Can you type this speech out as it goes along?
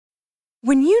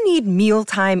When you need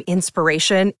mealtime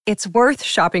inspiration, it's worth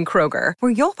shopping Kroger,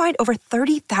 where you'll find over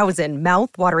 30,000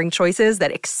 mouth-watering choices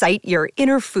that excite your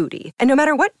inner foodie. And no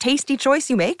matter what tasty choice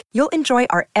you make, you'll enjoy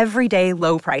our everyday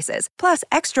low prices, plus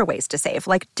extra ways to save,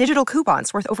 like digital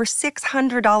coupons worth over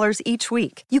 $600 each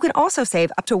week. You can also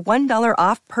save up to $1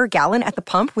 off per gallon at the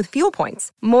pump with fuel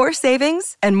points. More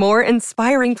savings and more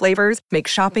inspiring flavors make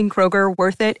shopping Kroger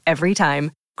worth it every time.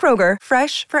 Kroger,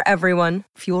 fresh for everyone.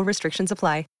 Fuel restrictions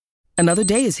apply. Another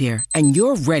day is here, and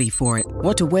you're ready for it.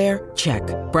 What to wear? Check.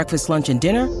 Breakfast, lunch, and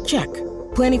dinner? Check.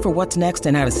 Planning for what's next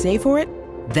and how to save for it?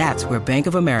 That's where Bank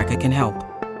of America can help.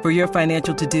 For your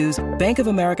financial to-dos, Bank of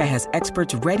America has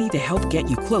experts ready to help get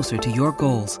you closer to your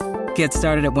goals. Get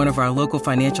started at one of our local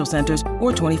financial centers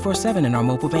or 24/7 in our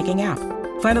mobile banking app.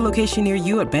 Find a location near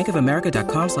you at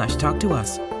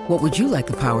bankofamerica.com/talktous. What would you like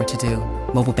the power to do?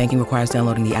 Mobile banking requires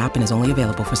downloading the app and is only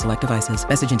available for select devices.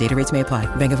 Message and data rates may apply.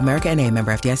 Bank of America N.A.,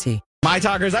 member FDIC. My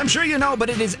Talkers, I'm sure you know, but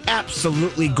it is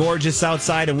absolutely gorgeous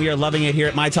outside, and we are loving it here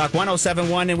at My Talk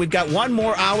 107.1. And we've got one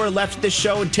more hour left of this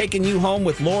show and taking you home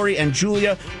with Lori and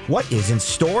Julia. What is in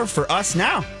store for us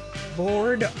now?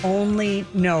 Lord only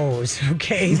knows,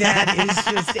 okay? That is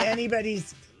just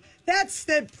anybody's... That's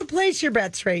the... Place your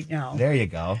bets right now. There you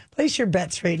go. Place your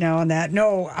bets right now on that.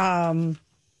 No,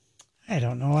 I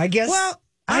don't know. I guess... Well,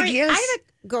 I guess...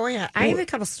 Go ahead. I have a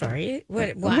couple stories.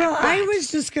 What? I was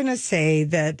just going to say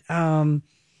that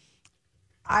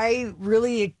I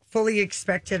really fully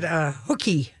expected a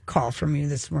hooky call from you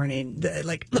this morning.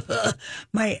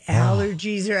 My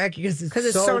allergies are acting because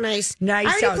it's so nice. I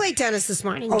already played tennis this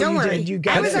morning. Don't worry.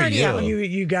 I was already out.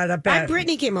 You got up at...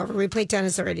 Brittany came over. We played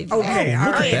tennis already today. Okay.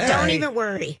 All right. Don't even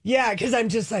worry. Yeah, because I'm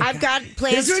just like... I've got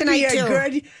plans tonight,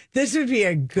 too. This would be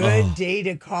a good day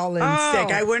to call in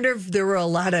sick. I wonder if there were a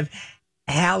lot of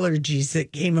allergies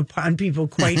that came upon people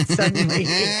quite suddenly.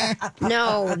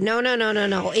 No.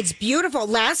 It's beautiful.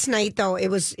 Last night, though, it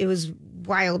was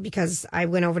wild because I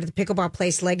went over to the pickleball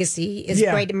place. Legacy is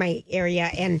right in my area,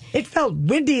 and it felt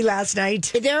windy last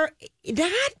night. I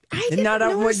didn't not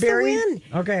on notice Woodbury. The wind.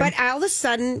 Okay, but all of a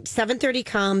sudden, 7:30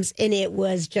 comes, and it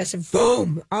was just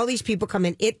boom. All these people come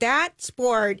in. That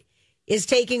sport is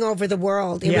taking over the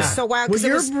world. It was so wild. Well,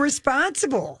 you're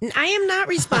responsible. I am not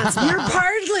responsible. You're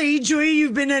partly, Julia,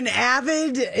 you've been an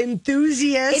avid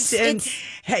enthusiast and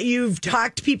you've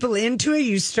talked people into it.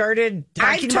 You started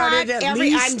talking about it at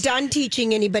least. I'm done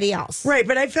teaching anybody else. Right,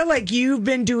 but I feel like you've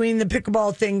been doing the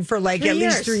pickleball thing for at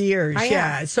least 3 years.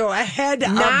 So ahead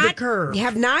of the curve.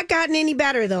 Have not gotten any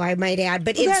better, though, I might add.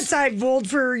 But I've bowled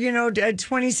for,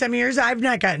 20-some years. I've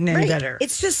not gotten any better.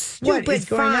 It's just stupid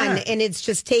fun, and it's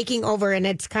just taking over. And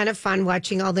it's kind of fun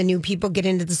watching all the new people get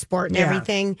into the sport and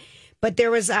everything. But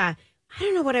there was I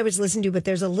don't know what I was listening to, but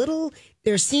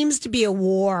there seems to be a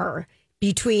war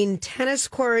between tennis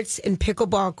courts and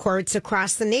pickleball courts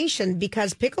across the nation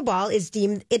because pickleball is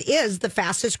the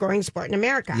fastest growing sport in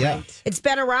America. Yeah. It's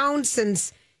been around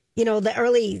since the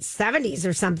early 70s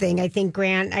or something. I think,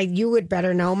 Grant, you would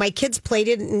better know. My kids played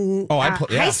it in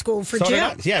high school for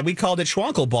gym. Yeah, we called it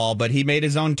schwankel ball, but he made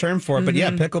his own term for it. But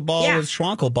pickleball is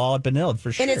schwankel ball at Benilde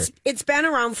for sure. And it's been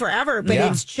around forever, but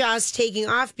it's just taking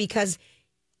off because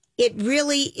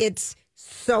it's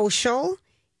social.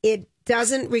 It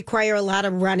doesn't require a lot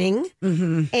of running.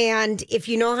 Mm-hmm. And if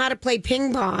you know how to play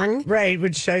ping pong. Right,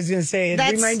 which I was going to say, it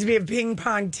reminds me of ping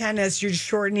pong tennis. You're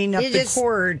shortening up the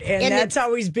court. And that's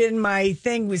always been my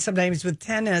thing sometimes with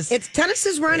tennis. Tennis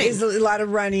is running. It's a lot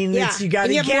of running. Yeah.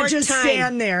 You can't just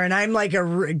stand there. And I'm like,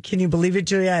 can you believe it,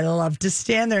 Julia? I love to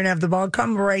stand there and have the ball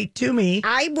come right to me.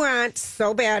 I want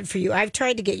so bad for you. I've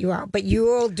tried to get you out, but you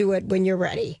will do it when you're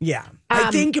ready. Yeah. I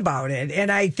think about it,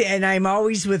 and I'm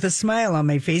always with a smile on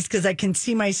my face because I can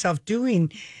see myself doing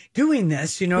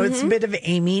this. It's a bit of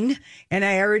aiming, and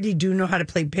I already do know how to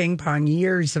play ping pong.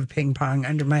 Years of ping pong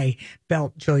under my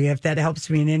belt, Julia. If that helps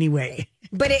me in any way.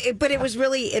 But it was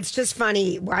really, it's just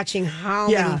funny watching how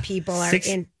many people are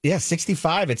in. Yeah,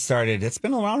 65 it started. It's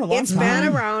been around a long time. It's been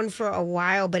around for a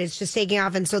while, but it's just taking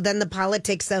off. And so then the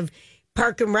politics of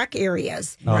park and rec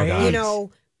areas, right?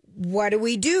 What do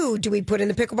we do? Do we put in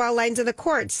the pickleball lines of the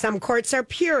courts? Some courts are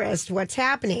purist. What's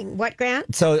happening? What,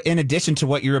 Grant? So in addition to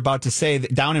what you're about to say,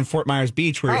 down in Fort Myers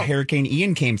Beach where Hurricane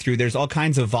Ian came through, there's all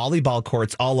kinds of volleyball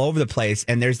courts all over the place.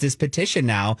 And there's this petition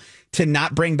now to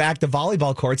not bring back the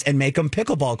volleyball courts and make them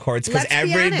pickleball courts because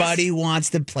everybody wants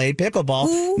to play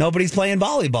pickleball. Nobody's playing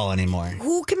volleyball anymore.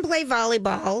 Who can play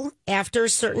volleyball after a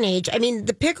certain age? I mean,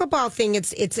 the pickleball thing,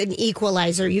 it's an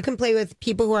equalizer. You can play with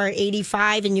people who are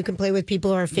 85 and you can play with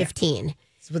people who are 15.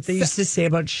 It's what they used to say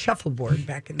about shuffleboard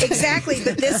back in the day. Exactly,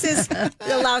 but this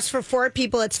allows for 4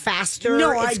 people. It's faster.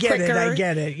 No, it's I get quicker. it. I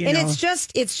get it.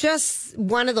 It's just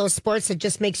one of those sports that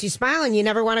just makes you smile and you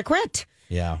never want to quit.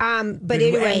 Yeah. But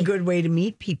anyway, a good way to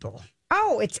meet people.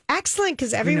 Oh, it's excellent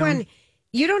because everyone.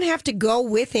 You don't have to go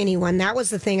with anyone. That was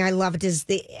the thing I loved is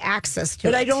the access to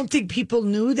it. But I don't think people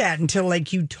knew that until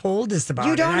like you told us about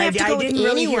it. You don't have to go I didn't with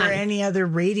really hear anyone. any other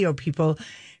radio people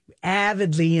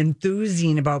avidly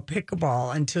enthusing about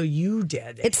pickleball until you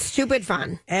did. It's stupid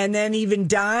fun. And then even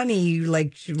Donnie,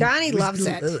 loves it.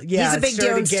 Yeah, he's a big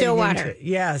deal in Stillwater.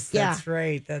 Yes, that's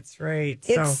right. That's right.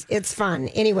 It's fun.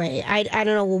 Anyway, I don't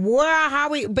know how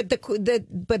we, but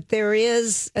but there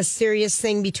is a serious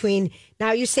thing between.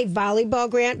 Now you say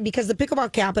volleyball, Grant, because the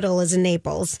pickleball capital is in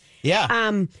Naples. Yeah.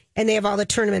 And they have all the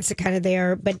tournaments that kind of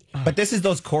there. But this is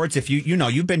those courts. If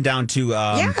you've been down to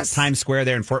Times Square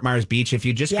there in Fort Myers Beach. If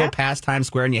you just go past Times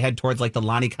Square and you head towards like the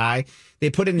Lani Kai, they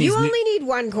put in these. You only need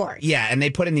one court. Yeah, and they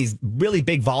put in these really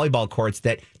big volleyball courts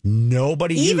that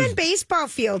nobody Even baseball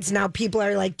fields now. People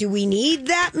are like, do we need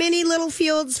that many little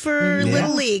fields for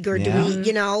Little League, or do we?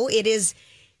 It is.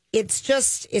 It's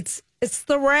just it's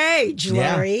the rage,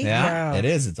 Lori. Yeah, it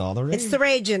is. It's all the rage. It's the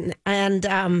rage,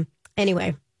 and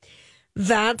anyway.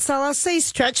 That's all I'll say.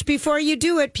 Stretch before you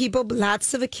do it, people.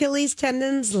 Lots of Achilles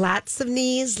tendons, lots of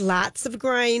knees, lots of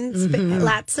grinds,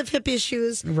 lots of hip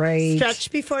issues. Right.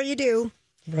 Stretch before you do.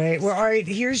 Right. Well, all right.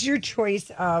 Here's your choice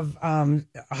of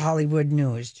Hollywood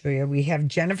news, Julia. We have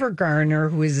Jennifer Garner,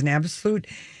 who is an absolute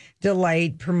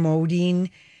delight promoting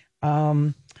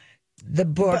the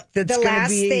book that's the going to last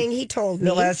be thing he told me.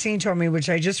 The last thing he told me, which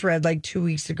I just read like 2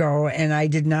 weeks ago, and I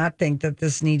did not think that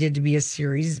this needed to be a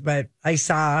series, but I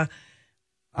saw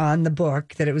on the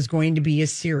book that it was going to be a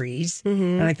series.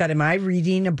 And I thought, am I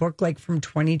reading a book like from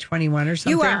 2021 or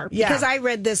something? You are, because I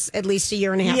read this at least a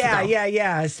year and a half ago.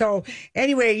 Yeah. So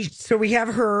anyway, we have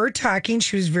her talking.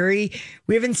 She was we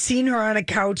haven't seen her on a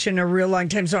couch in a real long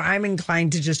time, so I'm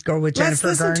inclined to just go with Jennifer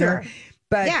Let's listen Garner. to her.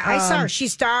 But yeah, I saw her.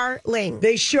 She's darling.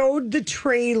 They showed the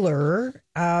trailer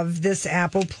of this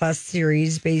Apple Plus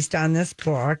series based on this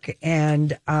book,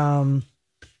 and I'm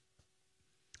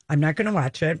not going to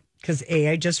watch it because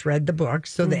I just read the book,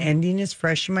 so the ending is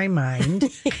fresh in my mind.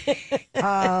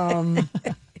 And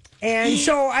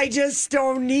so I just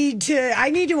don't need to. I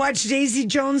need to watch Daisy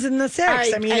Jones and the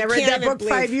Six. I read that book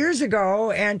 5 years ago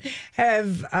and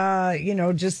have,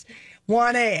 just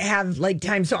want to have like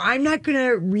time. So I'm not going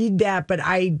to read that, but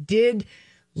I did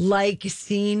like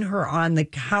seeing her on the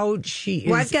couch. She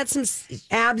is I've got some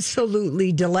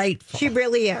absolutely delightful. She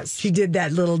really is. She did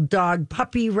that little dog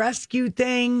puppy rescue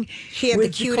thing. She had the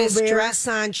cutest dress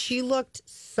on. She looked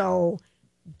so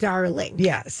darling.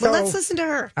 Yeah. So let's listen to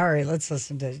her. All right, let's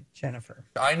listen to Jennifer.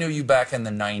 I knew you back in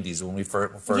the 90s when we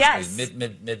first made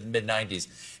mid 90s.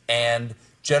 And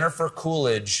Jennifer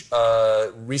Coolidge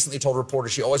recently told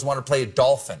reporters she always wanted to play a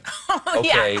dolphin.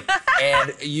 Okay. And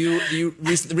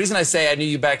the reason I say I knew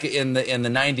you back in the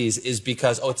 90s is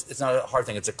because it's not a hard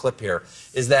thing, it's a clip here,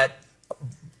 is that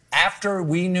after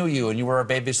we knew you and you were a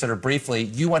babysitter briefly,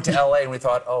 you went to LA and we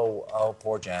thought, oh,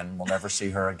 poor Jen, we'll never see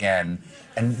her again.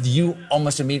 And you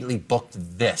almost immediately booked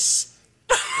this.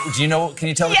 Do you know? Can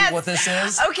you tell me what this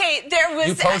is? Okay, there was.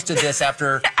 You posted this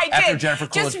after Jennifer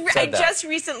Coolidge said that. I just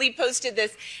recently posted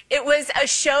this. It was a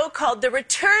show called The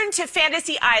Return to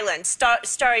Fantasy Island,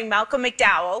 starring Malcolm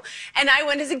McDowell, and I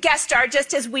went as a guest star,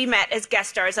 just as we met as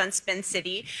guest stars on Spin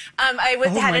City. I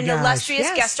had an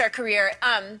illustrious guest star career,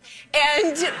 and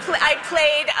I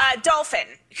played Dolphin,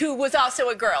 who was also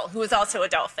a girl, who was also a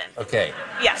dolphin. Okay.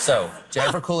 Yes. So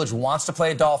Jennifer Coolidge wants to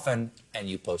play a dolphin, and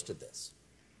you posted this.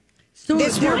 So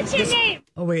what's your name?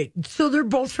 Oh, wait. So they're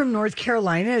both from North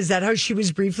Carolina? Is that how she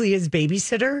was briefly his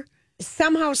babysitter?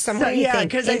 Somehow, yeah,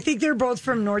 because I think they're both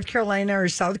from North Carolina or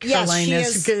South Carolina.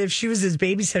 Yes, because if she was his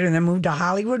babysitter and then moved to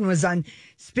Hollywood and was on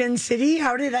Spin City,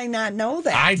 how did I not know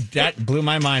that? That blew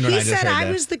my mind when I just heard that. He said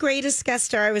I was the greatest guest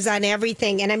star. I was on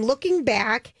everything. And I'm looking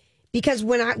back because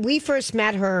when we first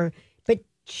met her,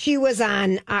 she was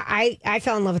on, I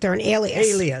fell in love with her in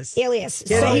Alias. Yeah,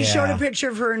 so he showed a picture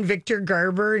of her and Victor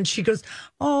Garber, and she goes,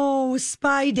 oh,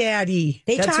 Spy Daddy.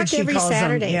 They talk every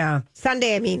Saturday. Him. Yeah.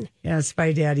 Sunday, I mean. Yeah,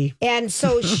 Spy Daddy. And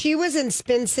so she was in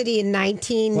Spin City in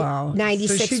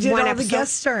 1996. So she did one all episode. the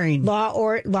guest starring. Law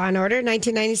and Order,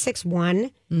 1996,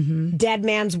 1. Mm-hmm. Dead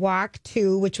Man's Walk,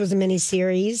 2, which was a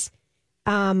miniseries.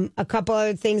 A couple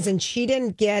other things. And she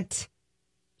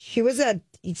was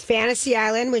It's Fantasy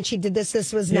Island when she did this.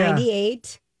 This was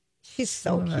 98. She's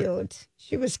so cute.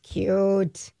 She was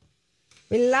cute.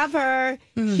 We love her.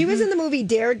 Mm-hmm. She was in the movie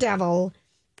Daredevil.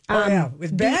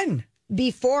 With Ben.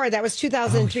 before. That was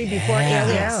 2003, before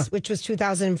Alias, which was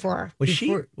 2004. Was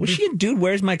she a Dude,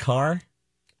 Where's My Car?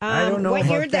 I don't know. What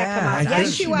year did that come out?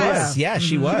 Yes, she was. Yeah,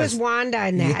 she was. She was Wanda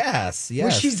in that. Yes.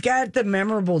 Well, she's got the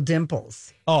memorable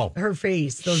dimples. Oh, her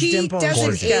face, those she dimples. She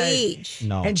doesn't age.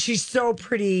 No, and she's so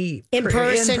pretty in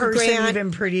person.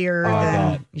 Even prettier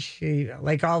than she.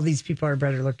 Like all these people are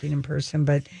better looking in person,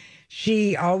 but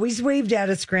she always waved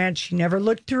at us, Grant. She never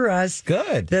looked through us.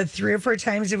 Good. The 3 or 4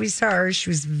 times that we saw her,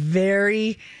 she was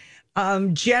very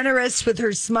generous with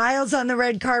her smiles on the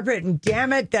red carpet. And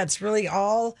damn it, that's really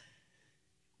all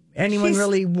anyone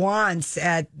really wants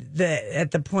at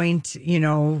the point,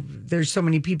 there's so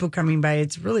many people coming by.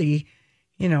 It's really,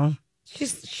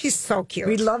 she's so cute.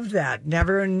 We love that.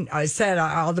 I said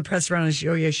all the press around us,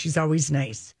 she's always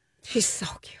nice. She's so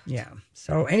cute. Yeah.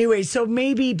 So anyway,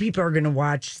 maybe people are going to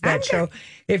watch that show.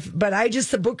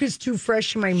 The book is too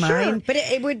fresh in my mind. But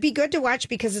it would be good to watch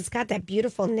because it's got that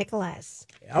beautiful Nicholas.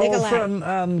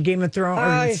 From Game of Thrones.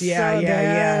 Oh, he's so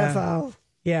beautiful.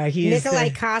 Yeah, he's Nikolai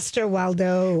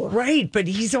Coster-Waldau. Right, but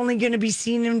he's only going to be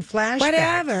seen in flashbacks.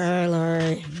 Whatever,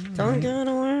 Lori. Don't get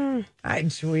away.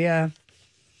 Julia,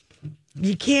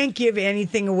 you can't give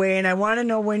anything away, and I want to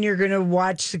know when you're going to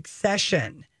watch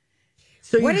Succession.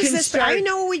 So what is this? I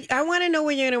want to know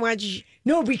when you're going to watch.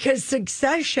 No, because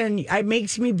Succession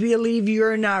makes me believe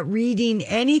you're not reading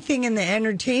anything in the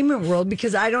entertainment world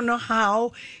because I don't know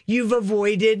how you've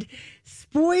avoided.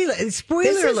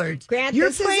 Spoiler alert. Grant,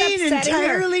 you're playing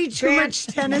entirely too much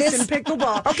tennis and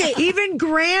pickleball. Okay. Even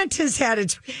Grant has had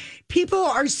it. People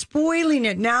are spoiling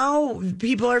it. Now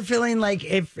people are feeling like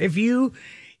if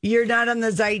you're not on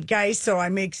the zeitgeist, so it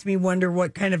makes me wonder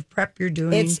what kind of prep you're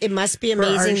doing. It must be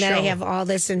amazing that I have all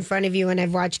this in front of you and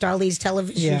I've watched all these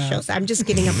television shows. I'm just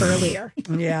getting up earlier.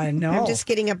 Yeah, I know. I'm just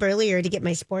getting up earlier to get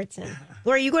my sports in.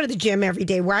 Laura, you go to the gym every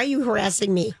day. Why are you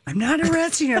harassing me? I'm not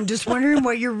harassing you. I'm just wondering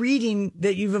what you're reading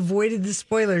that you've avoided the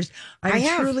spoilers. I'm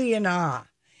truly in awe.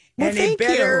 Well, and thank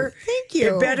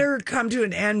you. It better come to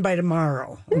an end by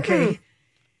tomorrow. Okay. Mm-hmm.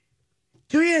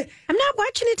 Julia, I'm not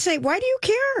watching it today. Why do you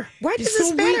care? Why does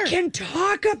this matter? We can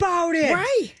talk about it.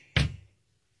 Why?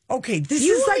 Okay, this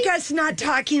is like us not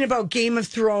talking about Game of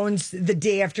Thrones the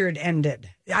day after it ended.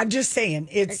 I'm just saying,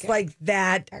 it's like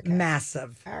that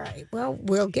massive. All right, well,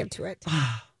 we'll get to it.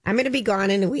 I'm going to be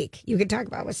gone in a week. You can talk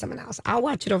about it with someone else. I'll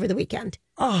watch it over the weekend.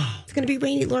 Oh, it's going to be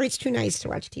rainy. Lori, it's too nice to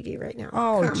watch TV right now.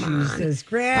 Oh, Come Jesus, on.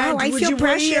 Grant. I feel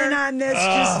pressure on this.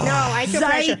 I feel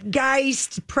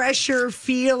zeitgeist pressure.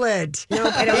 Feel it. No,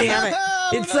 I don't have it.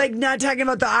 It's like not talking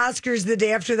about the Oscars the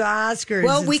day after the Oscars.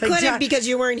 Well, we couldn't because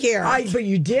you weren't here. But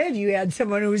you did. You had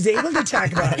someone who was able to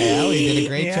talk about it. Ellie did a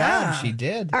great job. She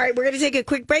did. All right, we're going to take a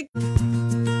quick break.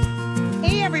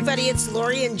 Hey, everybody, it's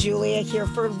Lori and Julia here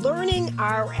for Learning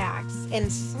RX.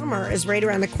 And summer is right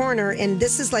around the corner, and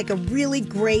this is like a really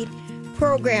great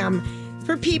program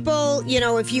for people,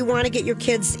 if you want to get your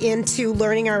kids into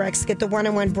Learning RX, get the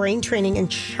one-on-one brain training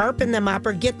and sharpen them up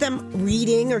or get them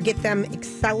reading or get them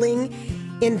excelling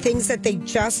in things that they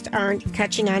just aren't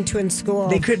catching on to in school.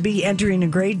 They could be entering a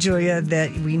grade, Julia,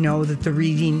 that we know that the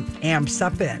reading amps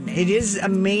up in. It is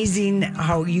amazing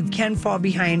how you can fall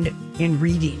behind in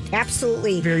reading.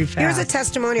 Absolutely. Very fast. Here's a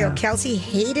testimonial. Yeah. Kelsey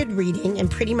hated reading and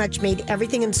pretty much made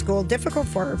everything in school difficult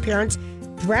for her. Parents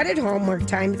dreaded homework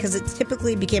time because it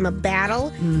typically became a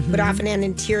battle, but often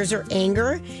ended in tears or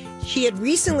anger. She had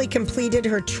recently completed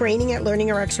her training at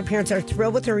Learning RX. Her parents are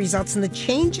thrilled with her results and the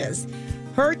changes.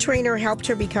 Her trainer helped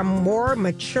her become more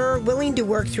mature, willing to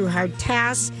work through hard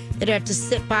tasks. They'd have to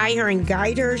sit by her and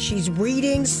guide her. She's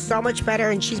reading so much better,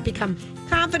 and she's become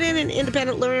confident and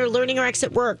independent learner. Learning RX,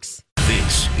 it works.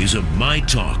 This is a My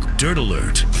Talk Dirt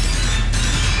Alert.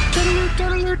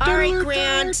 All right,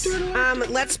 Grant,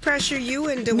 let's pressure you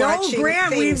into watching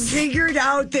Grant, things. We've figured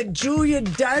out that Julia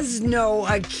does know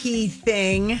a key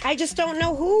thing. I just don't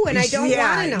know who, and I don't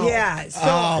want to know. Yeah,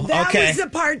 so that was the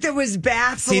part that was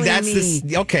baffling me.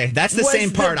 That's the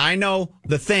same part. I know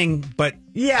the thing, but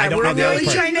I don't know the other part. We're really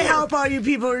trying to help all you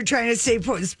people who are trying to stay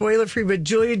spoiler-free, but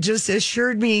Julia just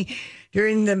assured me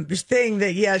during the thing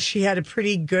that, yes, she had a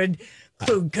pretty good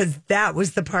clue because that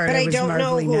was the part I was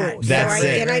marveling at. That's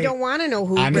it. And I don't want to know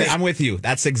who. I'm with you.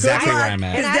 That's exactly where I'm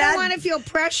at. And I don't want to feel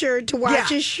pressured to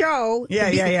watch a show.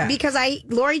 Yeah. Because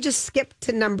Lori just skipped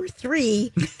to number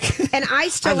 3, and I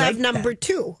still have number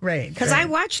 2. Right. Because I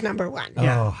watched number 1.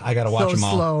 Oh, I got to watch them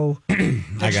all. Slow.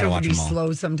 I got to watch them all.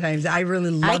 Slow sometimes. I really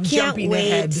love jumping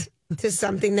ahead. to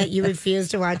something that you refuse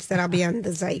to watch that'll be on the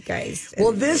Zeitgeist.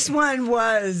 Well, this one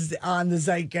was on the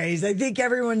Zeitgeist. I think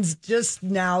everyone's just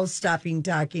now stopping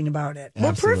talking about it.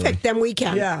 Well, perfect. Then we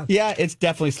can. Yeah, it's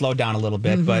definitely slowed down a little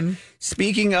bit. But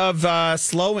speaking of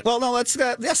slowing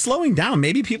down.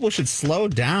 Maybe people should slow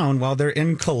down while they're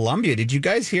in Colombia. Did you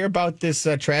guys hear about this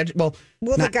tragic?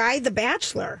 The guy, The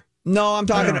Bachelor. No,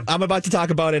 I'm about to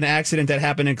talk about an accident that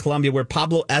happened in Colombia where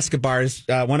Pablo Escobar's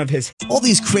one of his. All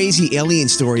these crazy alien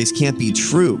stories can't be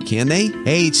true, can they?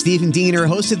 Hey, it's Stephen Diener,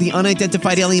 host of the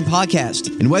Unidentified Alien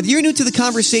Podcast. And whether you're new to the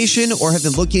conversation or have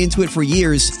been looking into it for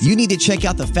years, you need to check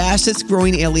out the fastest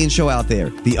growing alien show out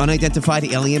there, the Unidentified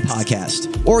Alien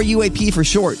Podcast, or UAP for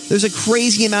short. There's a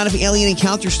crazy amount of alien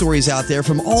encounter stories out there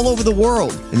from all over the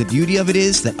world. And the beauty of it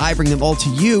is that I bring them all to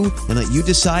you and let you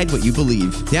decide what you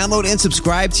believe. Download and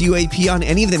subscribe to UAP on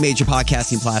any of the major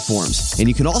podcasting platforms. And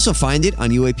you can also find it on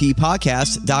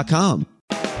UAPpodcast.com.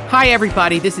 Hi,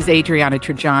 everybody. This is Adriana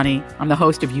Trajani. I'm the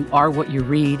host of You Are What You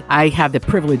Read. I have the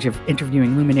privilege of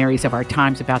interviewing luminaries of our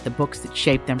times about the books that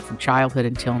shaped them from childhood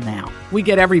until now. We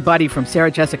get everybody from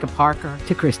Sarah Jessica Parker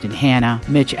to Kristen Hanna,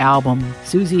 Mitch Albom,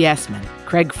 Susie Essman,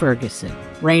 Craig Ferguson,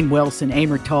 Rainn Wilson,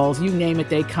 Amor Tolls, you name it,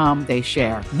 they come, they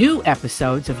share. New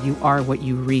episodes of You Are What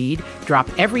You Read drop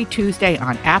every Tuesday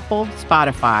on Apple,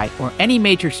 Spotify, or any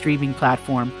major streaming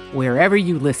platform wherever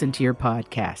you listen to your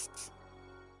podcasts.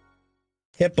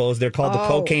 Hippos, they're called the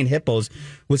cocaine hippos,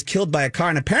 was killed by a car.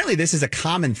 And apparently this is a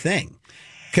common thing.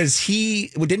 Because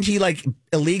didn't he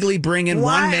illegally bring in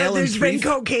one male? There's been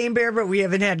cocaine bear, but we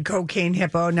haven't had cocaine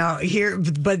hippo now here.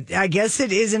 But I guess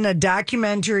it is in a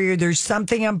documentary or there's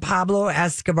something on Pablo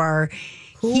Escobar.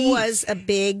 Who was a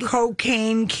big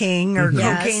cocaine king or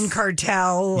cocaine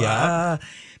cartel.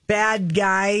 Bad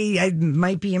guy. I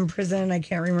might be in prison. I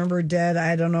can't remember. Dead.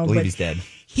 I don't know. I believe he's dead.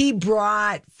 He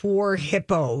brought 4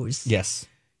 hippos. Yes.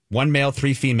 1 male,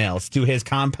 3 females to his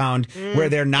compound where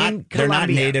they're not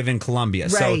native in Colombia.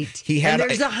 Right. So he had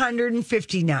there's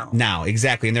 150 now. Now,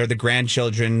 exactly. And they're the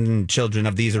children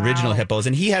of these original hippos.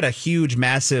 And he had a huge,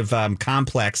 massive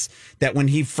complex that when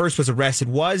he first was arrested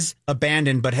was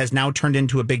abandoned, but has now turned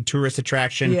into a big tourist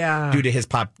attraction due to his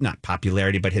not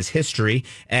popularity, but his history.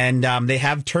 And they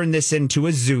have turned this into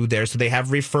a zoo there. So they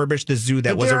have refurbished the zoo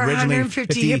that was originally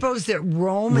 150 hippos that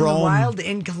roam in the wild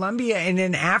in Colombia and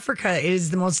in Africa. It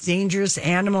is the most dangerous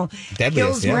animal.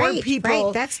 Deadliest, kills more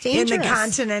people That's in the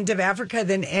continent of Africa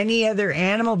than any other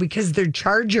animal because they're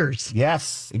chargers.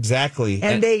 Yes, exactly.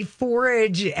 And they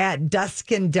forage at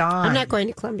dusk and dawn. I'm not going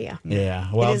to Colombia.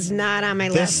 Yeah, well, it is not on my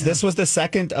list. This was the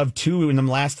second of 2 in the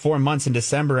last 4 months. In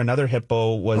December, another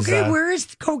hippo was. Okay,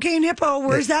 where's Cocaine Hippo?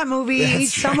 Where's that movie?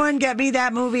 Someone get me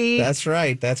that movie. That's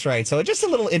right. So just a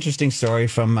little interesting story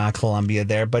from Colombia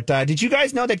there. But did you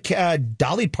guys know that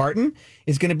Dolly Parton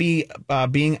is going to be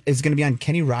on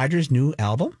Kenny Rogers' new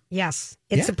album? Yes.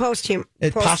 It's a posthumous.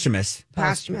 Posthumous.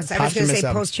 Posthumous. I was going to say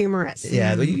posthumous.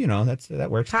 Yeah, that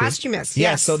works. Posthumous.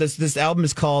 Yeah, so this album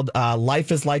is called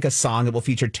Life is Like a Song. It will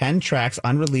feature 10 tracks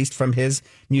unreleased from his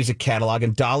music catalog.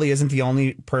 And Dolly isn't the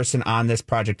only person on this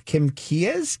project. Kim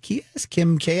Kies?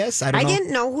 I don't know. I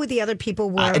didn't know who the other people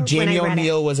were. Jamie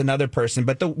O'Neill was another person.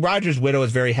 But the Rogers widow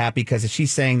is very happy because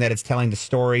she's saying that it's telling the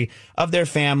story of their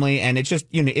family. And it's just,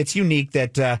 it's unique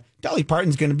that Dolly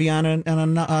Parton's going to be on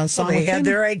a song with him. They had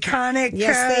their iconic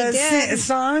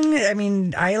song. I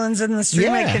mean, Islands in the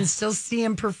Stream. I can still see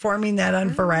him performing that on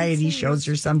variety shows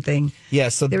or something. Yeah,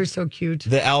 so they were so cute.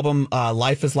 The album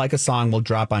Life is Like a Song will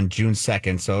drop on June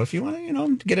 2nd. So if you want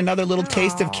to, get another little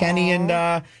taste of Kenny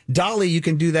and Dolly, you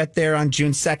can do that there on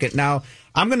June 2nd. Now,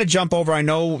 I'm going to jump over. I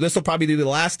know this will probably be the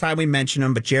last time we mention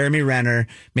him, but Jeremy Renner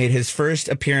made his first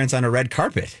appearance on a red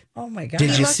carpet. Oh, my God. He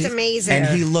looked amazing.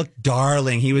 And he looked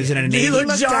darling. He was in a navy. He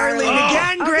looked darling.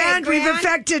 Again, Grant, we've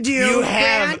affected you. You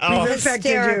have. We've affected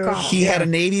you. He had a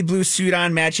navy blue suit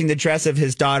on matching the dress of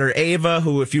his daughter, Ava,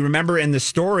 who, if you remember in the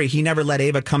story, he never let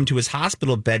Ava come to his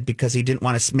hospital bed because he didn't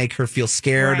want to make her feel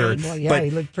scared.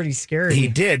 He looked pretty scary. He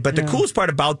did. But the coolest part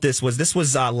about this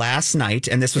was last night.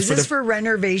 And this was for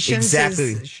Renovations. Exactly.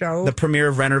 Show. The premiere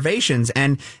of Renovations.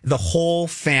 And the whole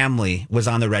family was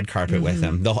on the red carpet with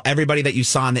him. Everybody that you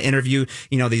saw in the interview,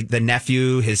 the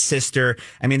nephew, his sister.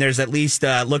 I mean, there's at least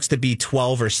looks to be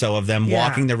 12 or so of them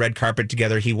walking the red carpet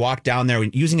together. He walked down there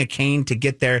using a cane to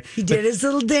get there. He did his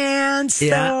little dance.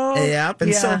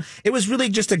 So it was really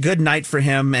just a good night for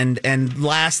him. And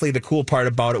lastly, the cool part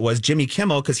about it was Jimmy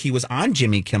Kimmel, because he was on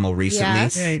Jimmy Kimmel recently.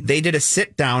 Yes. They did a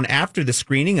sit down after the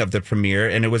screening of the premiere,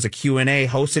 and it was a Q&A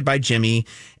hosted by Jimmy. money.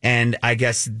 And I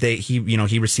guess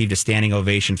he received a standing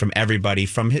ovation from everybody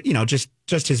from,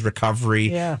 just his recovery,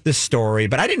 the story.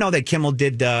 But I didn't know that Kimmel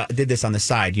did this on the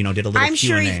side, did a little I'm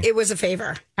Q&A. sure it was a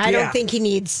favor. I don't think he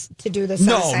needs to do this on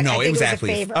the side. No,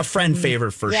 exactly. A friend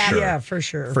favor for sure. Yeah, for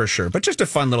sure. For sure. But just a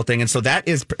fun little thing. And so that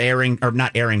is airing, or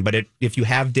not airing, but if you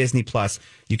have Disney Plus,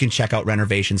 you can check out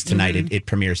Renovations tonight. It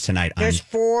premieres tonight. There's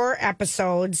 4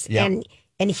 episodes, Yep.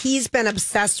 and he's been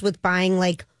obsessed with buying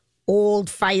like old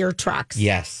fire trucks.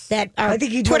 Yes. That are I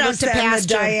think he put told out us to that in the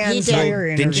pasture. Diane He Sawyer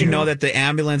did. Didn't you interview. know that the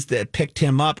ambulance that picked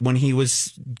him up when he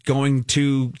was going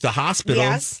to the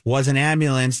hospital was an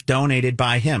ambulance donated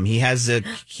by him? He has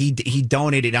he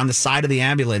donated on the side of the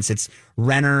ambulance. It's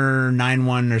Renner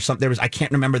 91 or something. I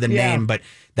can't remember the name, but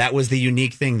that was the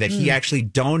unique thing that he actually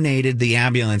donated the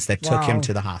ambulance that took him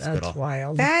to the hospital. That's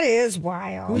wild. That is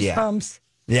wild. Goosebumps.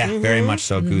 Yeah, very much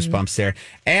so. Goosebumps there.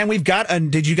 And we've got,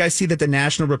 did you guys see that the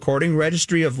National Recording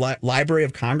Registry of Library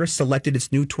of Congress selected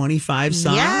its new 25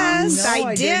 songs? Yes, No,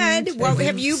 I didn't. did. What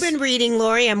have you been reading,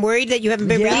 Lori? I'm worried that you haven't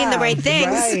been reading the right things.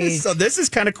 right. So this is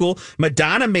kind of cool.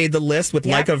 Madonna made the list with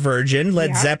Like a Virgin,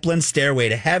 Led Zeppelin, Stairway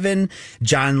to Heaven,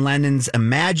 John Lennon's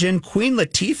Imagine, Queen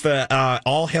Latifah,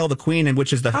 All Hail the Queen, and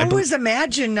which is the... How was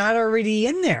Imagine not already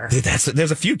in there?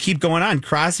 There's a few keep going on.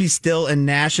 Crosby, Still, and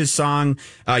Nash's song,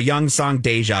 Young song,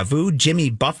 Deja Vu, Jimmy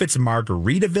Buffett's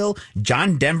Margaritaville,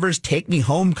 John Denver's Take Me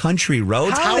Home Country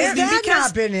Roads. How has that Because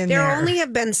not been in there there? only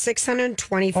have been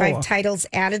 625 titles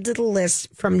added to the list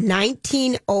from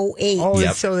 1908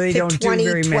 Yep. So they to don't do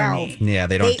very 2012. many. Yeah,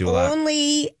 they don't do a lot. They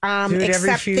only it every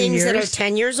accept few things that are years?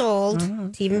 10 years old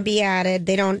to even be added.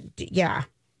 They don't, Yeah.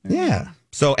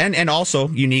 So and also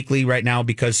uniquely right now,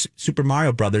 because Super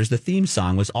Mario Brothers, the theme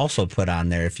song was also put on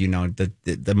there. If you know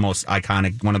the most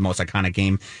iconic, one of the most iconic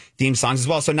game theme songs as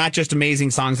well. So not just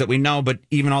amazing songs that we know, but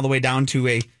even all the way down to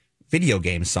a video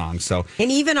game song. So And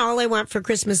even All I Want for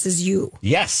Christmas Is You.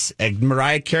 yes,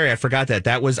 Mariah Carey. I forgot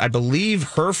that was, I believe,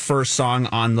 her first song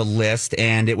on the list,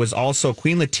 and it was also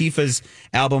Queen Latifah's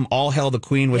album All Hail the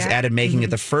Queen was added, making it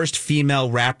the first female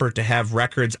rapper to have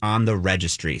records on the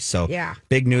registry. So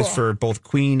big news for both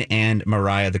Queen and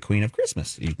Mariah, the Queen of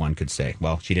Christmas, one could say.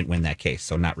 Well, she didn't win that case,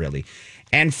 so not really.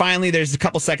 And finally, there's a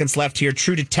couple seconds left here.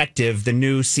 True Detective, the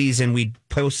new season. We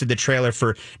posted the trailer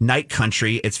for Night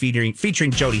Country. It's featuring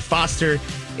Jodie Foster.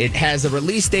 It has a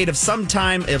release date of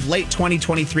sometime of late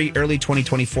 2023, early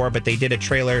 2024, but they did a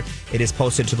trailer. It is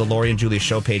posted to the Lori and Julia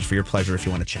show page for your pleasure if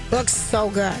you want to check. Looks so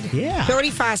good. Yeah.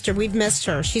 Jodie Foster, we've missed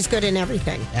her. She's good in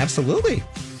everything. Absolutely.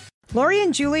 Lori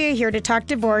and Julia here to talk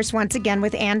divorce once again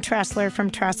with Ann Tressler from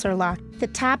Tressler Law. The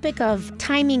topic of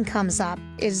timing comes up.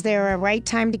 Is there a right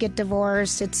time to get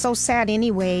divorced? It's so sad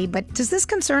anyway, but does this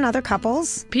concern other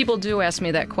couples? People do ask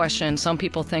me that question. Some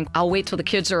people think, I'll wait till the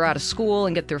kids are out of school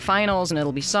and get their finals and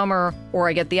it'll be summer. Or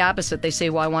I get the opposite. They say,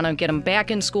 well, I want to get them back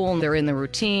in school and they're in the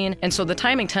routine. And so the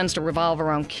timing tends to revolve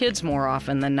around kids more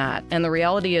often than not. And the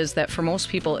reality is that for most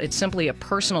people, it's simply a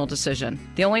personal decision.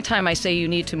 The only time I say you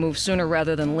need to move sooner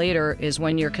rather than later is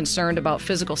when you're concerned about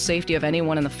physical safety of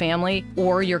anyone in the family,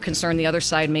 or you're concerned the other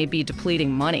side may be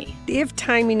depleting money. If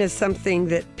timing is something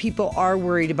that people are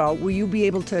worried about, will you be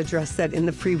able to address that in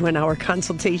the free 1-hour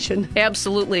consultation?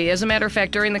 Absolutely. As a matter of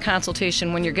fact, during the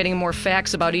consultation, when you're getting more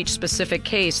facts about each specific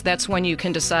case, that's when you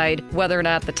can decide whether or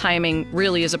not the timing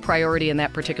really is a priority in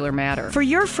that particular matter. For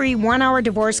your free 1-hour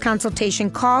divorce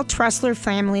consultation, call Tressler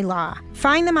Family Law.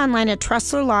 Find them online at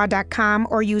TresslerLaw.com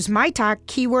or use MyTalk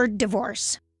keyword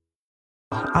divorce.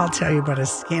 I'll tell you about a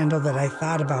scandal that I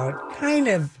thought about kind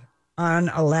of on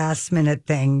a last minute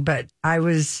thing, but I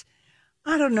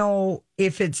don't know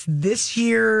if it's this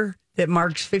year that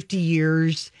marks 50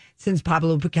 years since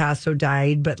Pablo Picasso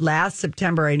died, but last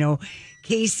September, I know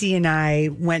Casey and I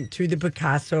went through the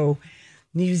Picasso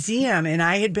Museum, and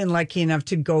I had been lucky enough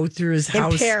to go through his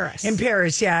house. In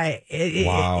Paris, yeah.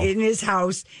 In his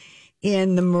house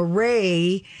in the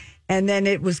Marais. And then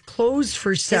it was closed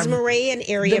for Is Marais an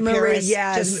area Paris?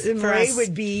 Yeah, the Marais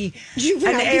would be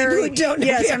an area.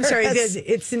 Yes, I'm sorry.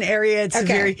 It's an area. It's a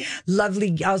very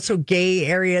lovely, also gay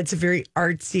area. It's a very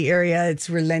artsy area. It's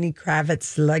where Lenny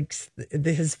Kravitz likes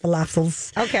his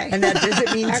falafels. Okay. And that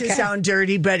doesn't mean to sound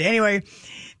dirty. But anyway,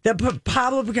 the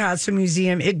Pablo Picasso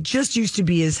Museum, it just used to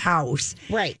be his house.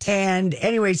 Right. And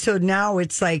anyway, so now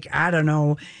it's like, I don't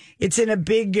know, it's in a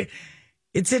big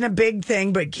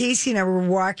thing, but Casey and I were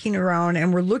walking around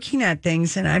and we're looking at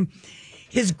things, and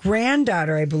his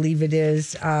granddaughter, I believe it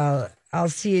is, I'll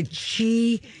see it.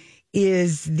 She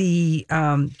is the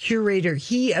curator.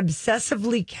 He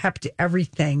obsessively kept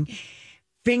everything,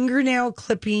 fingernail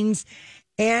clippings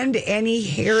and any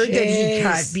hair that he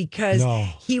cut, because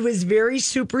he was very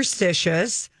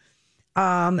superstitious.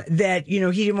 that, he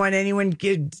didn't want anyone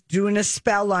doing a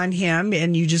spell on him,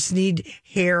 and you just need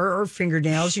hair or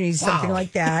fingernails. You need something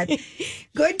like that.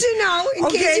 Good to know in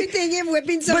case you're thinking of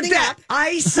whipping something up.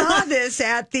 I saw this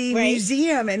at the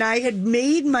museum, and I had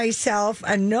made myself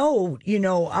a note,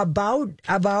 about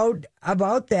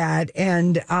that,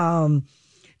 and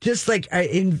just like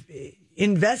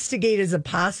investigate as a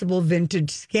possible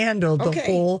vintage scandal the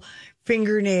whole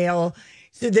fingernail.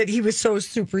 So that he was so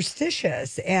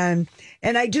superstitious, and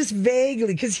I just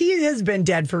vaguely, because he has been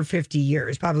dead for 50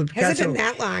 years, Pablo Picasso. Has it been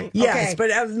that long? Yes,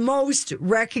 but of most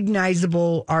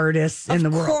recognizable artists in the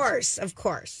world. Of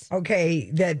course. Okay,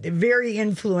 that very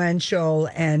influential,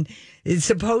 and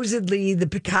supposedly the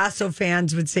Picasso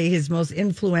fans would say his most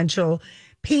influential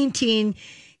painting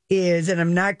is, and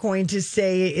I'm not going to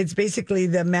say, it's basically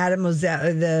the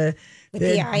Mademoiselle, the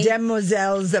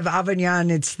Demoiselles of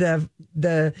Avignon. It's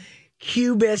the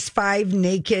Cubist 5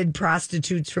 naked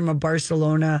prostitutes from a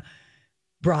Barcelona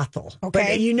brothel. Okay.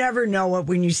 But you never know it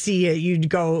when you see it. You'd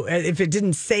go, if it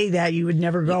didn't say that, you would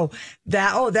never go,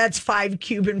 that's 5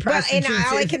 Cuban prostitutes. Well, and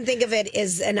all I can think of it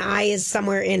is an eye is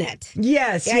somewhere in it.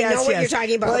 Yes, I know what you're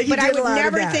talking about. Well, but I would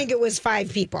never think it was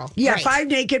 5 people. Yeah, right. 5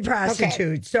 naked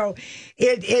prostitutes. Okay. So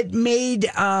it made,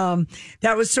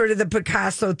 that was sort of the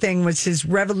Picasso thing, was his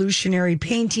revolutionary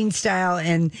painting style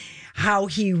and how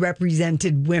he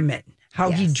represented women,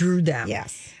 how he drew them.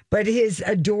 Yes. But his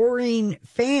adoring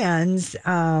fans,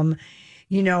 didn't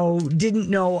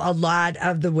know a lot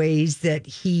of the ways that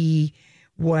he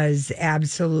was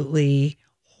absolutely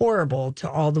horrible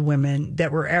to all the women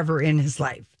that were ever in his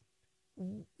life.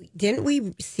 Didn't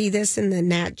we see this in the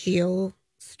Nat Geo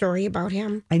story about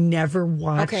him? I never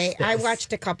watched this. I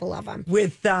watched a couple of them.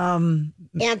 With Antonio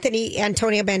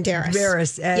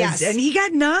Banderas. Yes. And he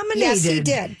got nominated. Yes, he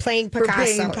did, playing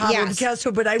Picasso. Pablo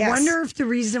Picasso. But I wonder if the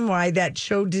reason why that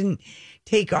show didn't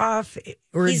take off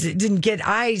or didn't get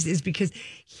eyes is because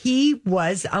he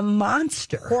was a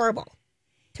monster. Horrible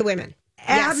to women.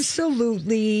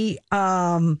 Absolutely.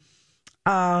 We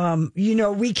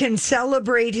can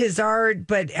celebrate his art,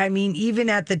 but I mean, even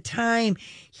at the time,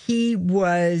 he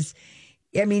was,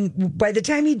 by the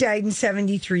time he died in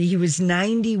 1973, he was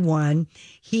 91.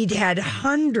 He'd had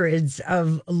hundreds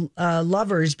of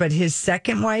lovers, but his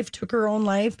second wife took her own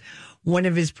life. One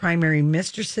of his primary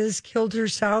mistresses killed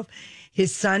herself.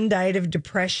 His son died of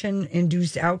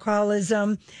depression-induced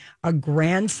alcoholism. A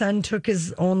grandson took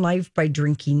his own life by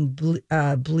drinking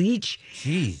bleach.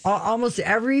 Jeez. Almost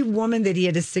every woman that he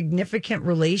had a significant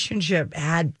relationship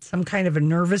had some kind of a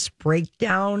nervous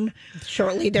breakdown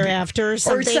shortly thereafter, or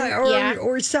something.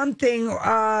 Or something.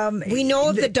 We know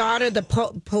of the daughter, the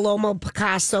Paloma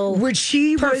Picasso, which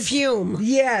she perfume.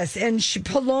 Yes, and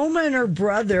Paloma and her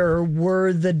brother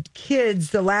were the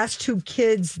last 2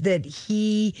 kids that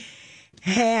he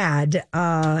had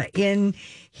in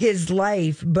his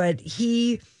life, but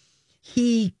he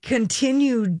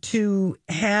continued to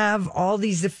have all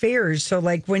these affairs. So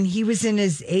like when he was in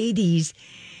his 80s,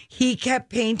 he kept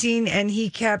painting and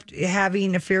he kept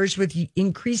having affairs with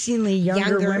increasingly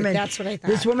younger women. That's what I thought.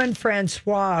 This woman,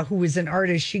 Francois, who was an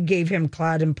artist, she gave him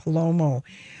Claude and Palomo.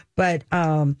 But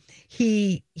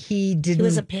he didn't. He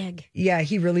was a pig. Yeah,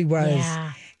 he really was.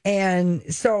 Yeah. And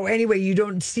so anyway, you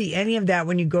don't see any of that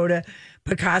when you go to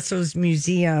Picasso's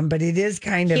museum, but it is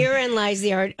kind of... Herein lies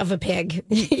the art of a pig.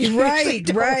 Right.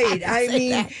 I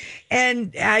mean,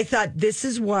 and I thought this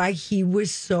is why he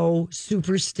was so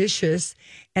superstitious.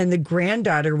 And the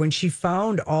granddaughter, when she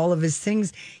found all of his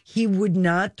things, he would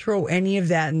not throw any of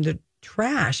that in the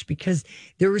trash because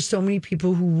there were so many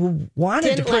people who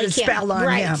wanted to put a spell on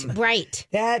him. Right.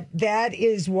 That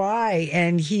is why.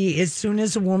 And he, as soon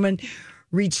as a woman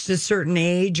reached a certain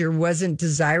age or wasn't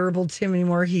desirable to him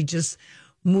anymore, he just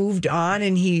moved on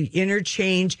and he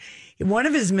interchanged. One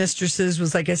of his mistresses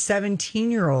was like a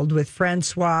 17-year-old with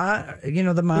Francois,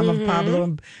 the mom of Pablo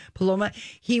and Paloma.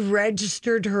 He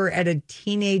registered her at a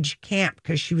teenage camp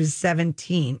because she was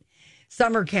 17.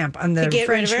 Summer camp on the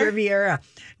French Riviera.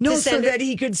 No, so that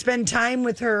he could spend time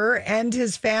with her and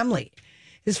his family.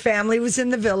 His family was in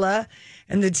the villa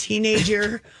and the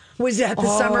teenager was at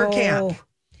the summer camp.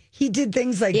 He did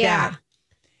things like that.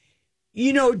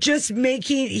 Just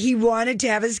he wanted to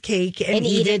have his cake and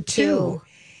eat it too.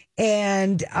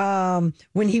 And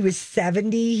when he was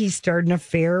 70, he started an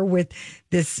affair with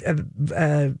this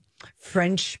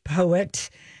French poet.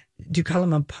 Do you call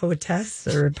him a poetess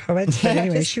or a poet? But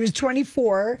anyway, she was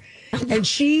 24 and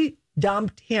she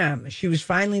dumped him. She was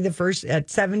finally the first. At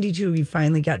 72, he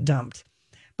finally got dumped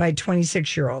by a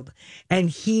 26-year-old. And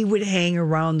he would hang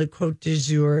around the Côte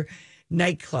d'Azur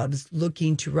nightclubs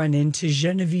looking to run into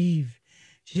Genevieve,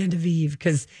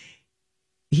 because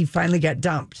he finally got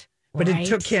dumped. But it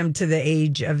took him to the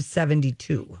age of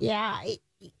 72. Yeah.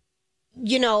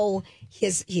 You know,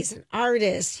 he's an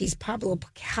artist. He's Pablo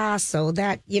Picasso.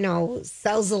 That,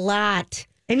 sells a lot.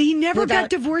 And he never got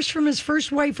divorced from his first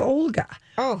wife, Olga,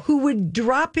 who would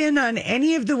drop in on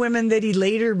any of the women that he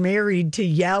later married to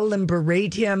yell and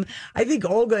berate him. I think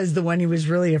Olga is the one he was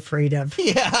really afraid of.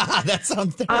 Yeah, that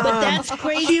sounds terrible. But that's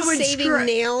crazy, saving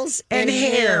nails and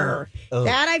hair. Oh.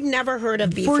 That I've never heard of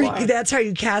before. That's how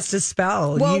you cast a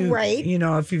spell. Well, right.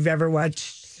 If you've ever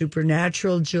watched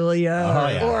Supernatural,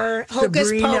 Julia, or Hocus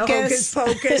Sabrina, Pocus.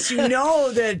 Hocus Pocus, you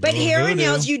know that. But hair and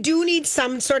nails, you do need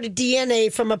some sort of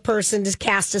DNA from a person to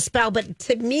cast a spell. But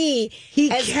to me,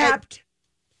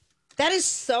 that is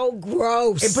so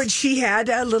gross. But she had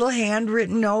a little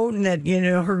handwritten note, and that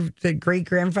the great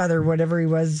grandfather, whatever he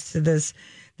was, to this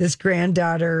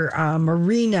granddaughter,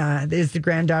 Marina is the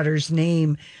granddaughter's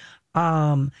name.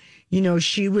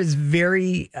 She was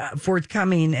very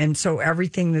forthcoming. And so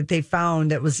everything that they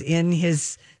found that was in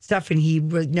his stuff, and he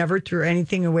never threw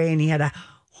anything away. And he had a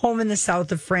home in the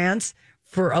south of France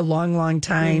for a long, long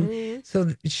time. Mm-hmm.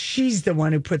 So she's the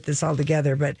one who put this all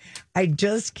together. But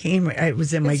it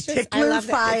was in my tickler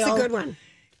file. It's a good one.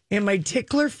 In my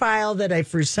tickler file that I,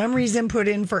 for some reason, put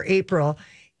in for April,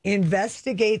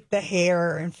 investigate the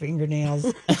hair and fingernails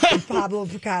of Pablo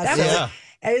Picasso.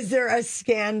 Is there a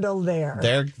scandal there?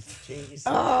 Jeez.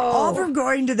 All for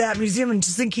going to that museum and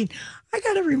just thinking, I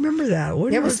got to remember that.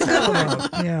 What it was a good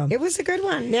one. Yeah. It was a good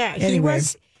one. Yeah. Anyway.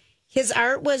 His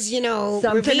art was,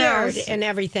 revered and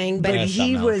everything. But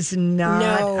he was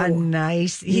not a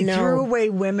nice... He threw away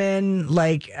women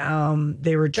like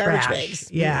they were trash.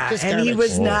 Bags. Yeah. And he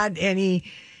was not any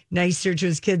nicer to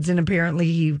his kids. And apparently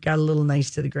he got a little nice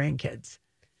to the grandkids.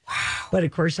 Wow. But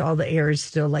of course, all the heirs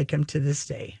still like him to this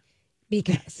day.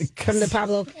 Because from the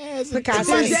Pablo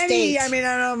Picasso estate. I don't know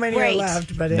how many are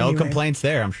left, but no anyway. complaints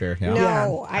there, I'm sure. Yeah.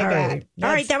 No, I bet. All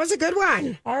right, that was a good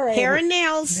one. All right. Hair and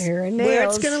nails. Where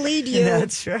it's going to lead you.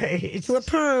 That's right. To a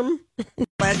perm.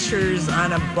 Fletchers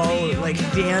on a boat, like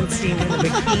dancing in a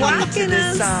bikini to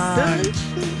the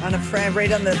song. On a friend,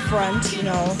 right on the front,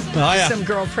 some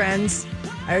girlfriends.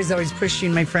 I was always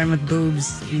pushing my friend with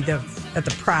boobs at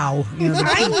the prow.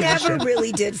 I never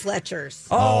really did Fletcher's.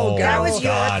 Oh, God. That was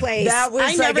your place.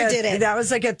 I never did it. That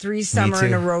was like a 3 summer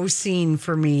in a row scene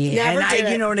for me. Never did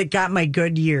it. And it got my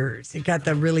good years. It got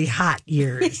the really hot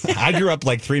years. I grew up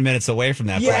like 3 minutes away from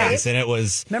that place, and it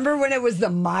was... Remember when it was the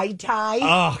Mai Tai?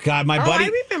 Oh, God, my buddy...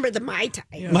 I remember the Mai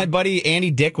Tai. My buddy Andy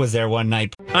Dick was there one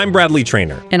night. I'm Bradley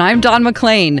Trainer. And I'm Don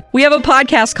McClain. We have a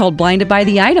podcast called Blinded by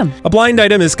the Item. A blind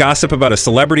item is gossip about a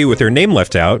celebrity with their name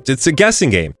left out. It's a guessing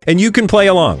game, and you can play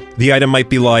along. The item might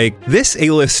be like, this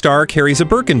A-list star carries a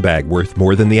Birkin bag worth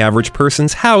more than the average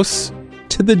person's house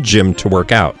to the gym to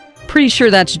work out. Pretty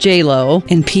sure that's J-Lo.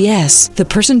 And P.S. the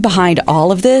person behind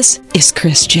all of this is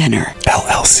Kris Jenner,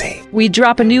 LLC. We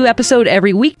drop a new episode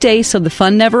every weekday so the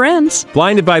fun never ends.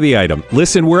 Blinded by the Item.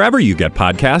 Listen wherever you get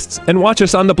podcasts and watch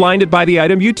us on the Blinded by the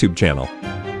Item YouTube channel.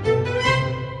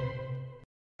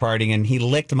 Partying, and he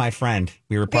licked my friend.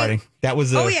 We were partying. That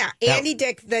was Andy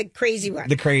Dick, the crazy one,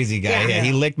 the crazy guy. Yeah,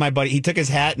 he licked my buddy. He took his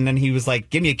hat and then he was like,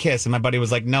 "Give me a kiss," and my buddy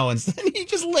was like, "No," and then he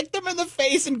just licked him in the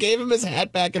face and gave him his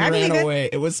hat back and ran away.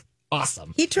 It was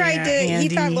awesome. He tried to. Andy,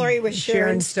 he thought Lori was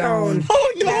Sharon Stone.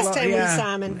 Oh no! Last time we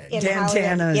saw him in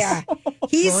Dantana's. Yeah,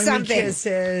 he's Blowing something.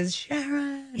 Kisses,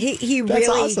 Sharon. He That's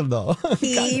really awesome though.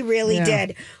 He really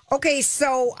did. Okay,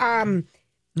 so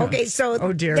there's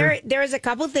a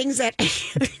couple things that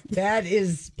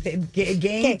is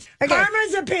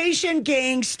Karma's a patient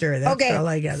gangster. That's all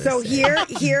I got to say. So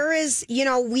here is,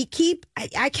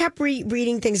 I kept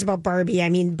reading things about Barbie. I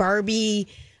mean, Barbie,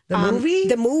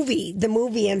 the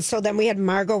movie. And so then we had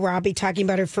Margot Robbie talking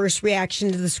about her first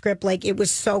reaction to the script. Like, it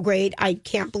was so great. I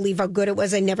can't believe how good it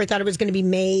was. I never thought it was going to be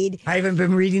made. I haven't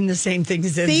been reading the same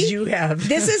things as you have.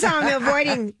 This is how I'm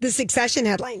avoiding the Succession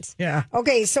headlines. Yeah.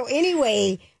 Okay. So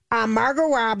anyway, Margot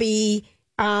Robbie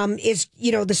is,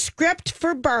 the script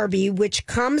for Barbie, which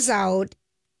comes out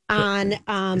on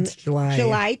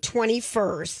July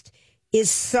 21st, is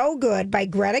so good, by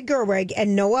Greta Gerwig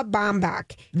and Noah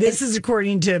Baumbach. This is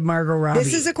according to Margot Robbie.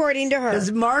 This is according to her.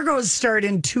 Because Margot's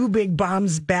starting 2 big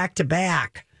bombs back to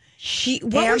back.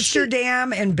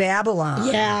 Amsterdam and Babylon.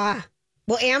 Yeah.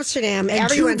 Well, Amsterdam, and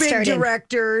everyone 2 big started.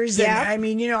 Directors. Yeah. And, I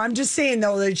mean, I'm just saying,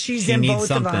 though, that she's in both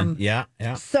something. of them. Yeah.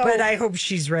 So, but I hope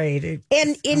she's right.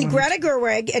 And Greta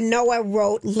Gerwig and Noah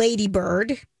wrote Lady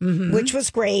Bird, which was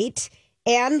great,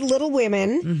 and Little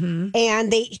Women,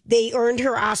 and they earned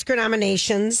her Oscar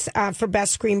nominations for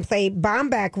Best Screenplay.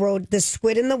 Baumbach wrote The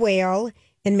Squid and the Whale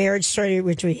and Marriage Story,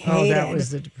 which we hated. Oh, that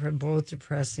was both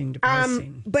depressing.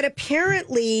 But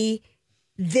apparently,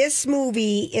 this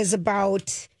movie is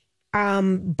about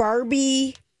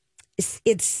Barbie.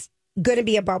 It's going to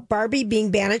be about Barbie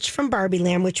being banished from Barbie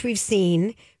Land, which we've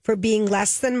seen, for being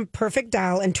less than perfect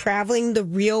doll and traveling the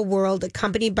real world,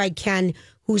 accompanied by Ken,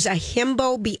 who's a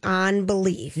himbo beyond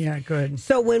belief. Yeah, good.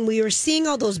 So when we were seeing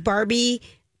all those Barbie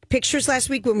pictures last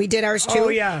week when we did ours too,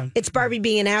 it's Barbie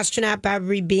being an astronaut,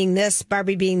 Barbie being this,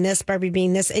 Barbie being this, Barbie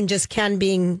being this, and just Ken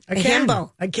being a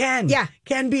himbo. A Ken. Yeah.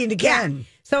 Ken being a Ken. Yeah.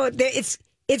 So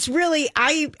it's really,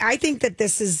 I think that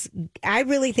I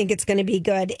really think it's going to be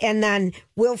good. And then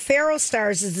Will Ferrell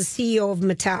stars as the CEO of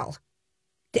Mattel.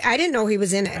 I didn't know he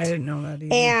was in it. I didn't know that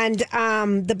either.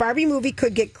 And the Barbie movie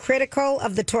could get critical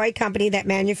of the toy company that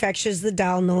manufactures the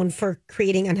doll, known for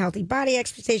creating unhealthy body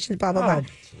expectations, blah, blah, blah.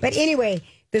 But anyway,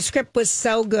 the script was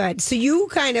so good. So you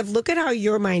kind of look at how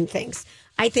your mind thinks.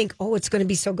 I think, it's going to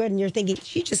be so good. And you're thinking,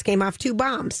 she just came off 2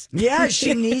 bombs. Yeah,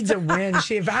 she needs a win.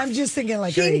 I'm just thinking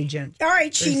like her agent. All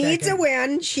right, she needs a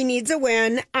win. She needs a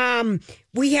win.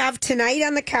 We have tonight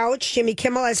on the couch, Jimmy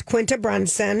Kimmel as Quinta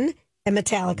Brunson and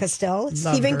Metallica still. Love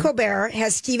Stephen her. Colbert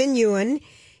has Stephen Ewan.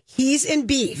 He's in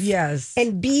Beef. Yes.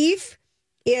 And Beef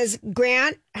is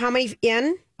Grant. How many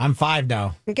in? I'm 5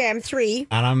 now. Okay, I'm 3.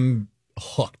 And I'm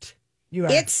hooked. You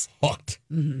are. It's hooked.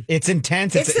 Mm-hmm. It's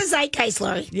intense. It's the zeitgeist,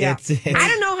 Lori. Yeah. I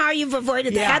don't know how you've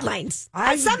avoided the headlines.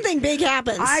 Something big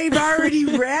happens. I've already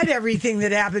read everything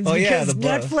that happens because the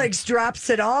Netflix drops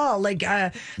it all. Like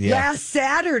last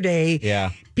Saturday,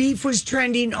 Beef was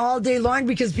trending all day long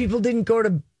because people didn't go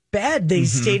to bed. They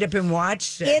stayed up and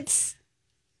watched it.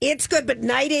 It's good, but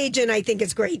Night Agent, I think,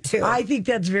 is great, too. I think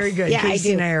that's very good. Yeah,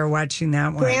 Casey and I are watching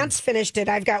that one. Grant's finished it.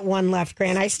 I've got one left,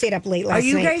 Grant. I stayed up late last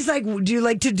night. Are you guys do you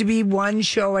like to be one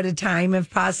show at a time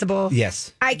if possible?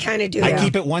 Yes. I kind of do. I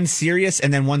keep it one serious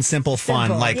and then one simple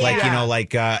fun. Like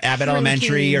Abbott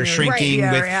Elementary or Shrinking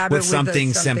with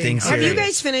something. Have you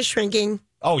guys finished Shrinking?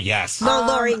 Oh, yes. No,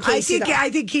 Lori and Casey.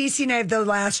 I think Casey and I have the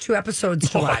last 2 episodes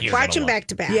to watch. Watch them back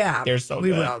to back. Yeah. They're so good.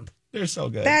 We will. They're so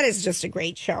good. That is just a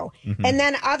great show. Mm-hmm. And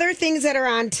then other things that are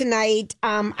on tonight,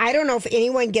 I don't know if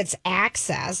anyone gets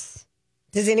access.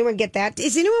 Does anyone get that?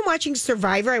 Is anyone watching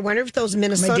Survivor? I wonder if those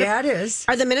Minnesota... My dad is.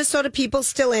 Are the Minnesota people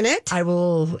still in it? I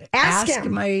will ask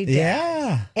him. My dad.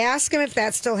 Yeah. Ask him if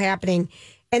that's still happening.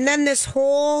 And then this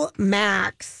whole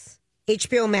Max,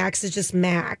 HBO Max is just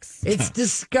Max. It's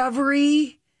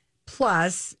Discovery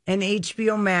Plus, and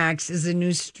HBO Max is a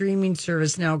new streaming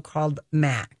service now called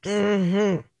Max.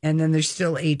 Mm-hmm. And then there's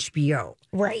still HBO.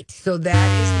 Right. So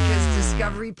that is because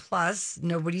Discovery Plus,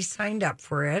 nobody signed up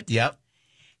for it. Yep.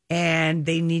 And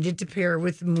they needed to pair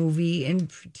with movie and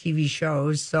TV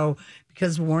shows. So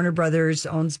because Warner Brothers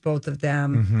owns both of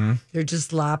them, they're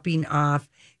just lopping off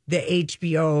the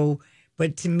HBO.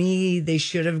 But to me, they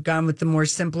should have gone with the more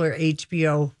simpler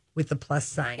HBO with the plus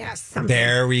sign. Yes.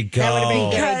 There we go. That would have been a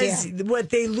good Because idea. what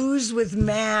they lose with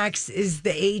Max is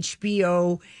the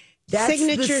HBO. That's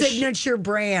the signature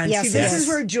brand. Yes, See, this yes. is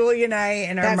where Julie and I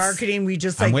and our marketing, we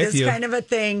just like this kind of a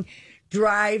thing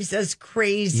drives us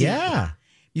crazy. Yeah.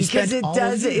 Because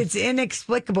it's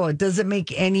inexplicable. It doesn't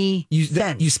make any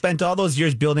sense. You spent all those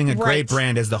years building a great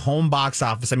brand as the home box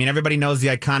office. I mean, everybody knows the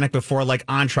iconic before like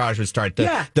Entourage would start.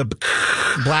 The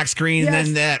black screen and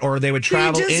then that, or they would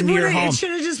travel into your home. It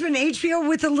should have just been HBO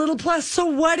with a little plus. So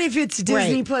what if it's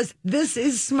Disney Plus? This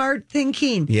is smart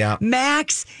thinking. Yeah.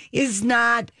 Max is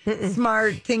not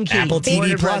smart thinking. Apple TV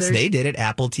Warner Plus, Brothers. they did it.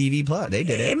 Apple TV Plus, they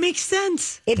did it. It makes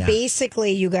sense.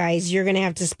 Basically, you guys, you're going to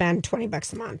have to spend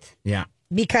 $20 a month. Yeah.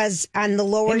 Because on the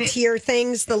lower tier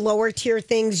things,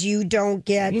 you don't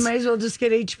get. You might as well just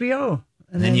get HBO.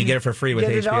 And then you get it for free with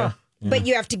HBO. But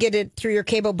you have to get it through your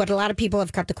cable. But a lot of people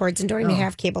have cut the cords and don't even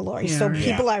have cable, Lori. Yeah, so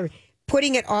people are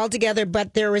putting it all together.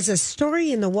 But there was a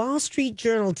story in the Wall Street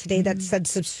Journal today that said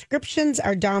subscriptions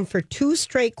are down for 2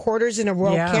 straight quarters in a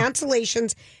row. Yeah.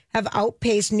 Cancellations have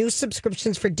outpaced new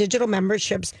subscriptions for digital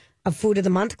memberships of Food of the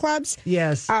Month clubs.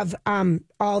 Yes. Of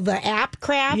all the app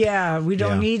crap. Yeah, we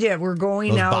don't need it. We're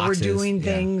going Those out. boxes, We're doing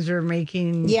things. We're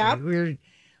making. Yep. We're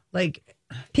like.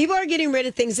 People are getting rid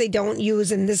of things they don't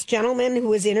use. And this gentleman who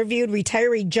was interviewed,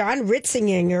 retiree John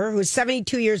Ritzinger, who's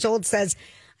 72 years old, says,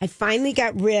 I finally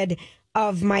got rid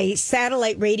of my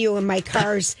satellite radio in my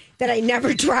cars that I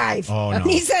never drive. Oh, no. And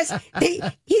he says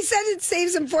it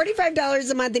saves him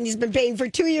 $45 a month, and he's been paying for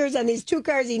 2 years on these 2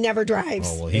 cars he never drives.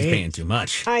 Oh, well, he's paying too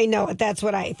much. I know it. That's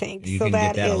what I think. You so can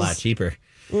get that a lot cheaper.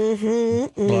 But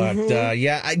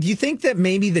do you think that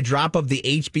maybe the drop of the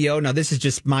HBO, now this is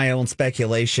just my own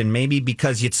speculation, maybe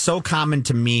because it's so common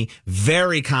to me,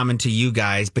 very common to you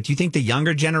guys, but do you think the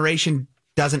younger generation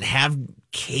doesn't have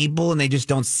cable and they just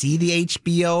don't see the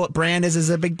HBO brand as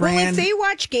a big brand. Well, if they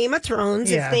watch Game of Thrones,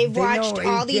 if they've watched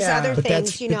all these other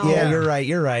things, you know. Yeah,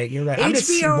 you're right.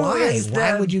 HBO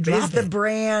why would you drop the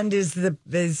brand? It's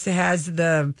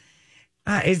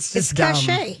just dumb.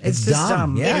 cachet. It's just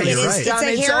dumb. Yeah, you're right. It's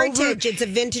a heritage. It's a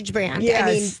vintage brand. Yes,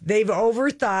 I mean, they've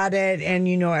overthought it, and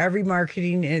every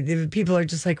marketing people are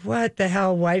just like, "What the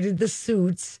hell? Why did the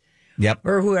Suits?" Yep.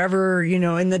 Or whoever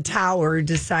in the tower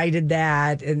decided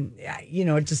that, and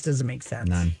it just doesn't make sense.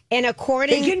 None. And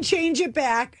according, they can change it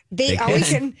back. They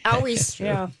always.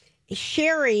 Yeah.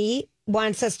 Sherry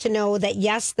wants us to know that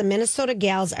yes, the Minnesota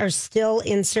Gals are still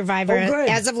in Survivor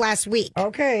as of last week.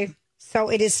 Okay. So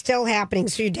it is still happening.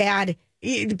 So your dad...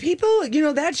 People,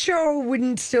 that show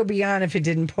wouldn't still be on if it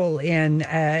didn't pull in.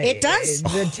 It does.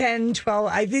 The 10,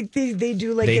 12. I think they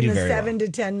do in the 7 to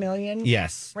 10 million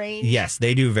Yes. range. Yes,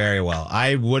 they do very well.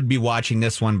 I would be watching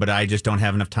this one, but I just don't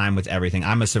have enough time with everything.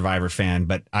 I'm a Survivor fan,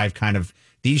 but I've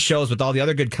these shows with all the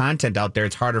other good content out there,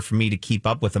 it's harder for me to keep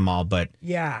up with them all. But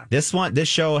yeah, this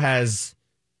show has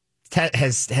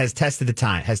tested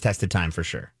time for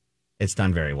sure. It's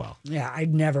done very well. Yeah,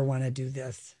 I'd never want to do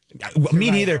this. Me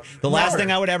neither. The last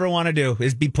thing I would ever want to do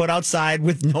is be put outside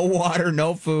with no water,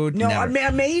 no food. No, never.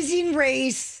 Amazing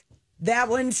Race. That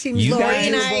one seems you Lori guys,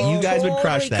 and I you guys would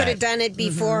crush that. Could have done it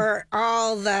before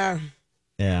all the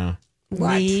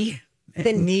knee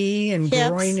and hips.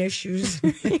 groin issues.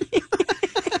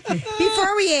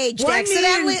 Before we aged,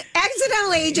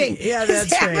 accidental aging. Yeah,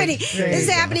 that's happening. right. This is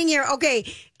happening here.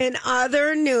 Okay, in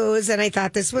other news, and I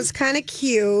thought this was kind of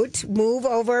cute. Move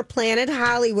over Planet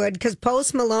Hollywood because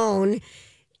Post Malone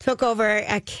took over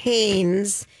at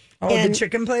Cane's. Oh, the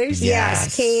chicken place?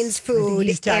 Yes, Cane's Food.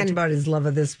 He's talked about his love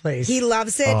of this place. He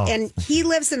loves it, and he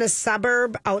lives in a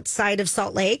suburb outside of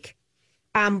Salt Lake.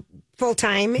 Full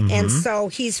time, and so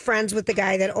he's friends with the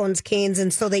guy that owns Cane's,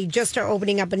 and so they just are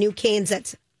opening up a new Cane's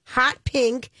that's hot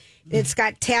pink. It's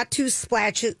got tattoo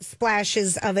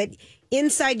splashes of it.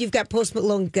 Inside, you've got Post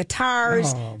Malone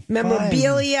guitars,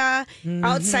 memorabilia.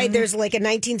 Outside, there's like a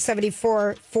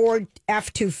 1974 Ford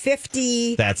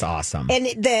F-250. That's awesome.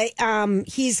 And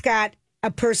he's got a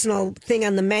personal thing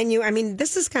on the menu. I mean,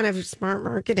 this is kind of smart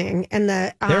marketing. And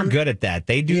they're good at that.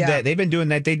 They do that. They've been doing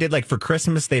that. They did for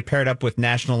Christmas, they paired up with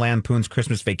National Lampoon's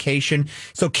Christmas Vacation.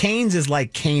 So Cane's is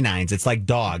like canines. It's like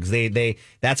dogs.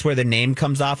 That's where the name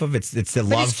comes off of. It's the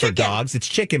love for dogs. It's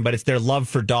chicken, but it's their love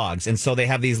for dogs. And so they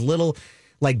have these little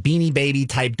Beanie Baby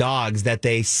type dogs that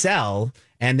they sell.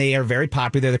 And they are very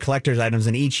popular. They're the collector's items.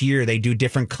 And each year they do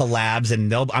different collabs.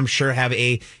 And they'll, I'm sure, have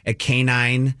a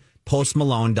canine Post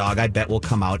Malone dog, I bet, will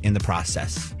come out in the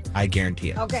process. I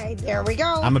guarantee it. Okay, there we go.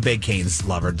 I'm a big Cane's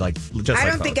lover. I've been.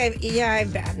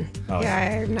 Oh,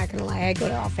 yeah, I'm not going to lie. I go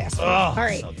to all fast food. All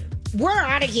right. So we're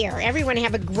out of here. Everyone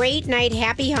have a great night.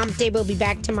 Happy hump day. We'll be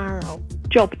back tomorrow.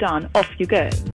 Job done. Off you go.